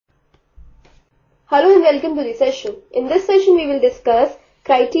Hello and welcome to the session. In this session we will discuss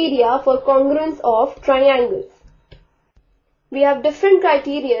criteria for congruence of triangles. We have different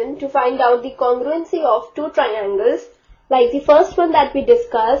criterion to find out the congruency of two triangles. Like the first one that we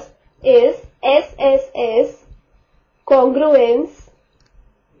discuss is SSS congruence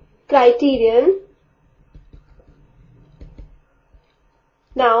criterion.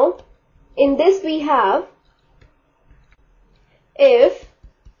 Now in this we have if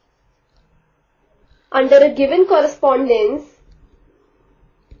under a given correspondence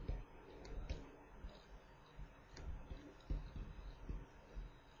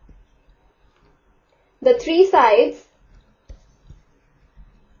the three sides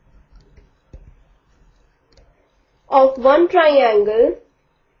of one triangle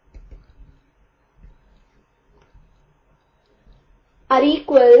are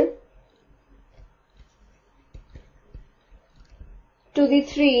equal to the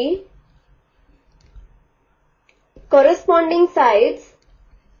three corresponding sides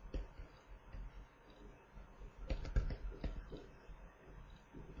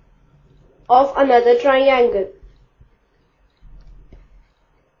of another triangle.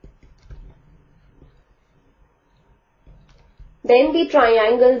 Then the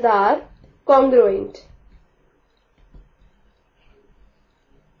triangles are congruent.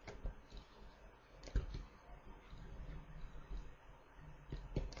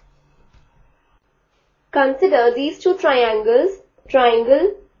 Consider these two triangles,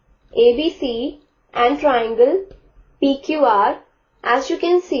 triangle ABC and triangle PQR. As you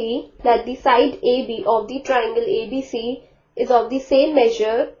can see that the side AB of the triangle ABC is of the same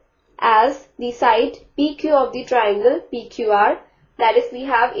measure as the side PQ of the triangle PQR. That is, we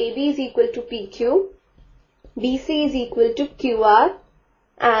have AB is equal to PQ, BC is equal to QR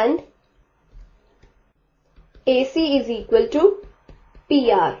and AC is equal to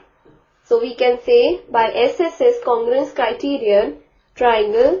PR. So we can say by SSS congruence criterion,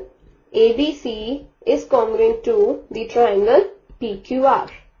 triangle ABC is congruent to the triangle PQR.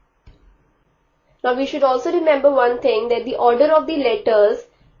 Now we should also remember one thing, that the order of the letters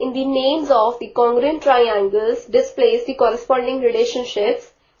in the names of the congruent triangles displays the corresponding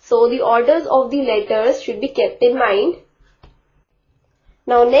relationships. So the orders of the letters should be kept in mind.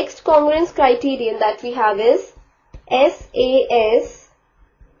 Now next congruence criterion that we have is SAS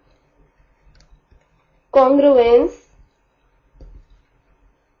congruence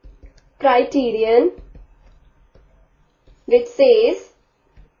criterion, which says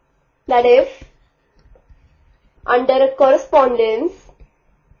that if under a correspondence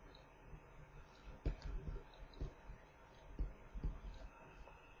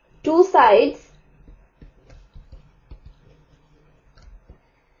two sides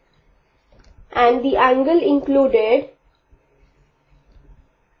and the angle included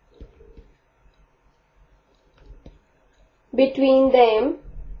between them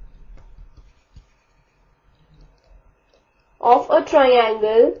of a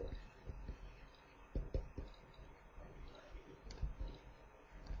triangle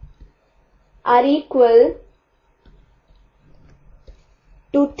are equal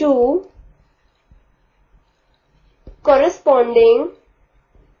to two corresponding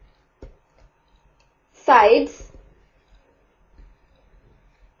sides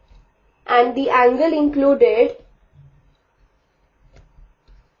and the angle included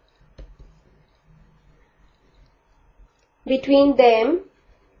between them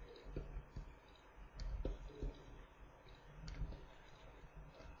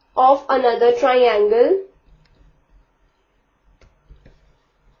of another triangle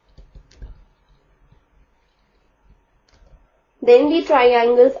then the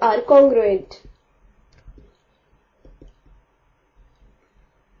triangles are congruent.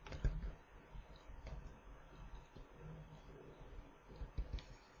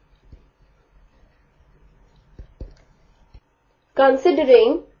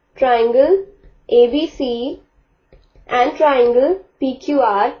 Considering triangle ABC and triangle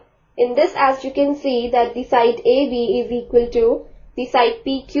PQR, in this as you can see that the side AB is equal to the side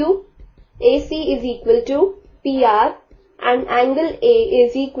PQ, AC is equal to PR and angle A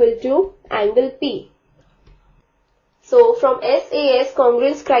is equal to angle P. So from SAS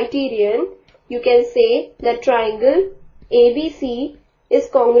congruence criterion, you can say that triangle ABC is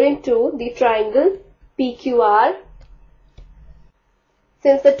congruent to the triangle PQR.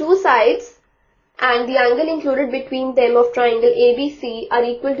 Since the two sides and the angle included between them of triangle ABC are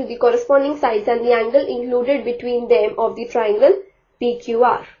equal to the corresponding sides and the angle included between them of the triangle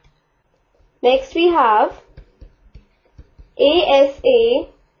PQR. Next we have ASA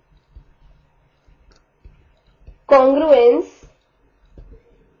congruence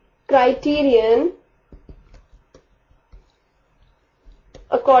criterion,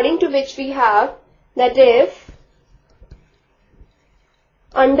 according to which we have that if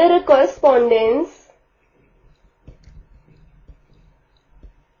under a correspondence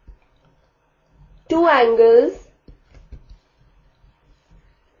two angles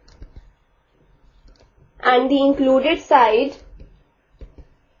and the included side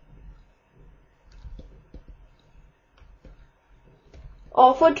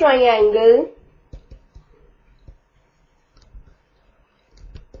of a triangle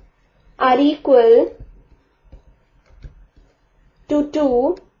are equal to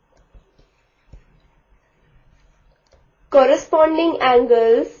two corresponding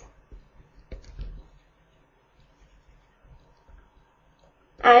angles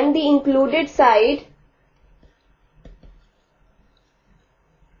and the included side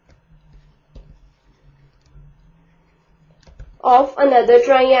of another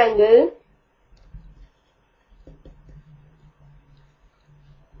triangle,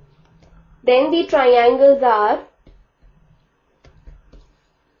 then the triangles are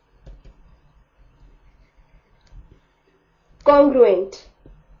congruent.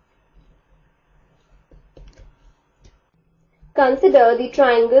 Consider the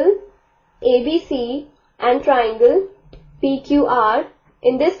triangle ABC and triangle PQR.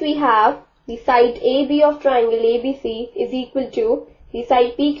 In this we have the side AB of triangle ABC is equal to the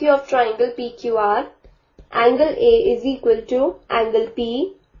side PQ of triangle PQR. Angle A is equal to angle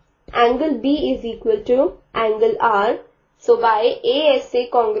P. Angle B is equal to angle R. So by ASA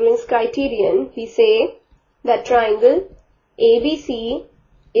congruence criterion, we say that triangle ABC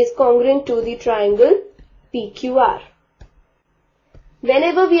is congruent to the triangle PQR.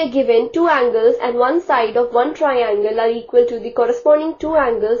 Whenever we are given two angles and one side of one triangle are equal to the corresponding two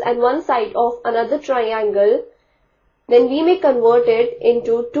angles and one side of another triangle, then we may convert it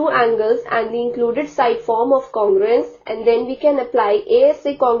into two angles and the included side form of congruence, and then we can apply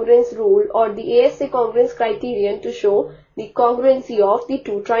ASA congruence rule or the ASA congruence criterion to show the congruency of the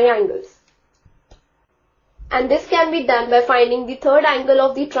two triangles. And this can be done by finding the third angle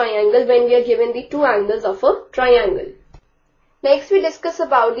of the triangle when we are given the two angles of a triangle. Next we discuss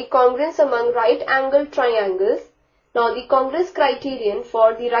about the congruence among right angled triangles. Now the congruence criterion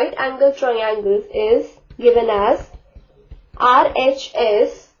for the right angled triangles is given as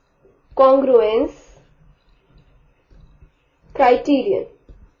RHS congruence criterion.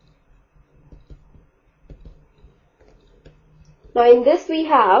 Now in this we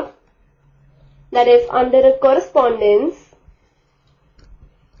have that if under a correspondence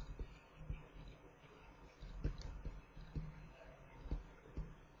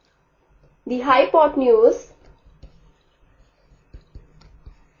the hypotenuse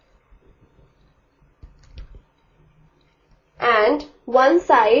and one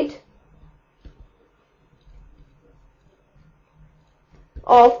side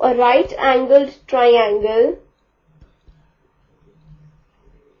of a right angled triangle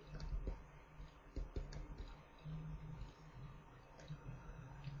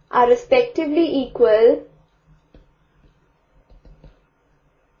are respectively equal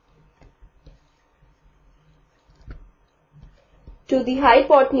to the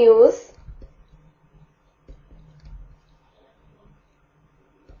hypotenuse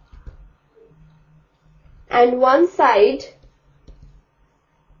and one side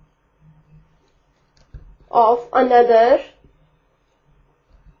of another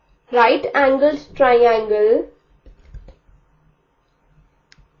right angled triangle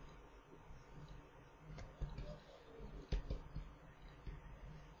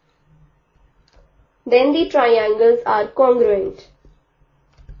then the triangles are congruent.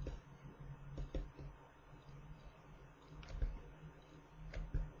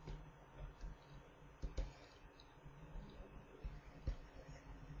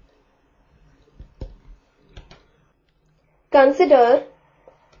 Consider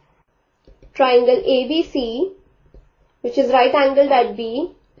triangle ABC, which is right angled at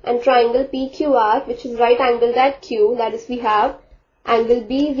B, and triangle PQR, which is right angled at Q. That is, we have angle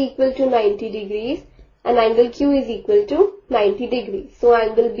B is equal to 90 degrees and angle Q is equal to 90 degrees. So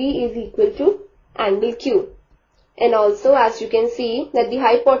angle B is equal to angle Q. And also, as you can see, that the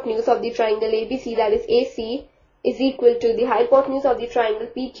hypotenuse of the triangle ABC, that is AC, is equal to the hypotenuse of the triangle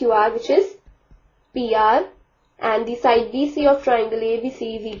PQR, which is PR, and the side BC of triangle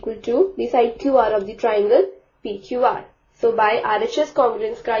ABC is equal to the side QR of the triangle PQR. So by RHS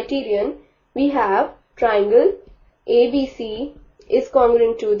congruence criterion, we have triangle ABC is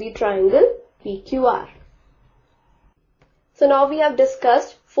congruent to the triangle PQR. So now we have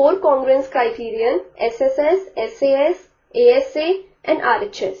discussed four congruence criterion: SSS, SAS, ASA and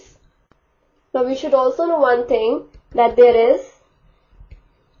RHS. Now we should also know one thing, that there is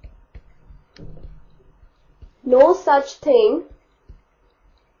no such thing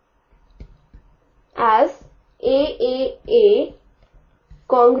as AAA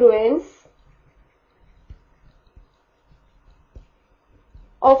congruence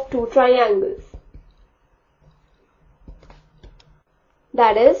of two triangles.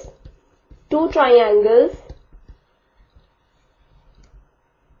 That is, two triangles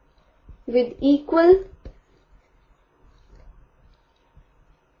with equal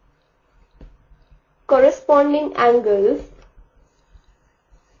corresponding angles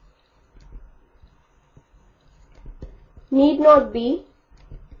need not be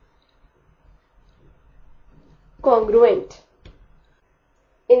congruent.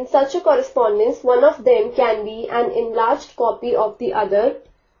 In such a correspondence, one of them can be an enlarged copy of the other.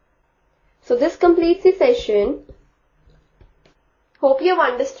 So this completes the session. Hope you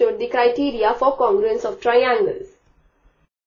have understood the criteria for congruence of triangles.